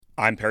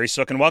I'm Perry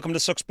Sook, and welcome to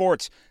Sook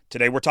Sports.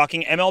 Today we're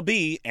talking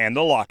MLB and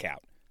the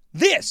Lockout.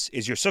 This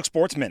is your Sook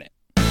Sports Minute.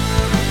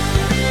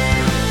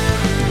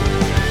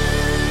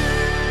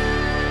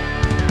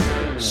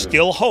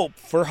 Still hope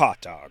for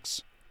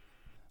Hotdogs.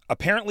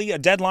 Apparently, a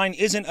deadline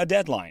isn't a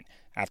deadline.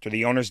 After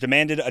the owners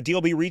demanded a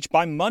deal be reached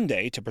by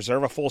Monday to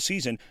preserve a full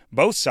season,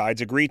 both sides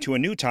agreed to a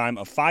new time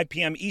of 5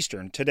 p.m.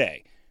 Eastern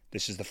today.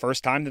 This is the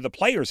first time that the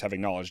players have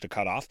acknowledged a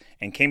cutoff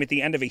and came at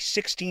the end of a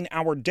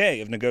 16-hour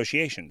day of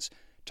negotiations.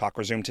 Talk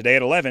resumed today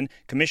at 11,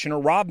 Commissioner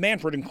Rob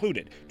Manfred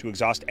included, to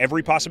exhaust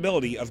every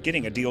possibility of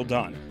getting a deal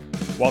done.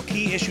 While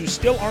key issues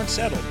still aren't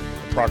settled,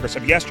 the progress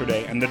of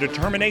yesterday and the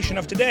determination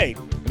of today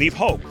leave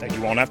hope that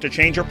you won't have to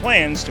change your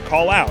plans to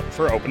call out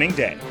for opening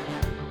day.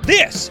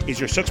 This is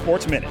your Sook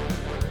Sports Minute.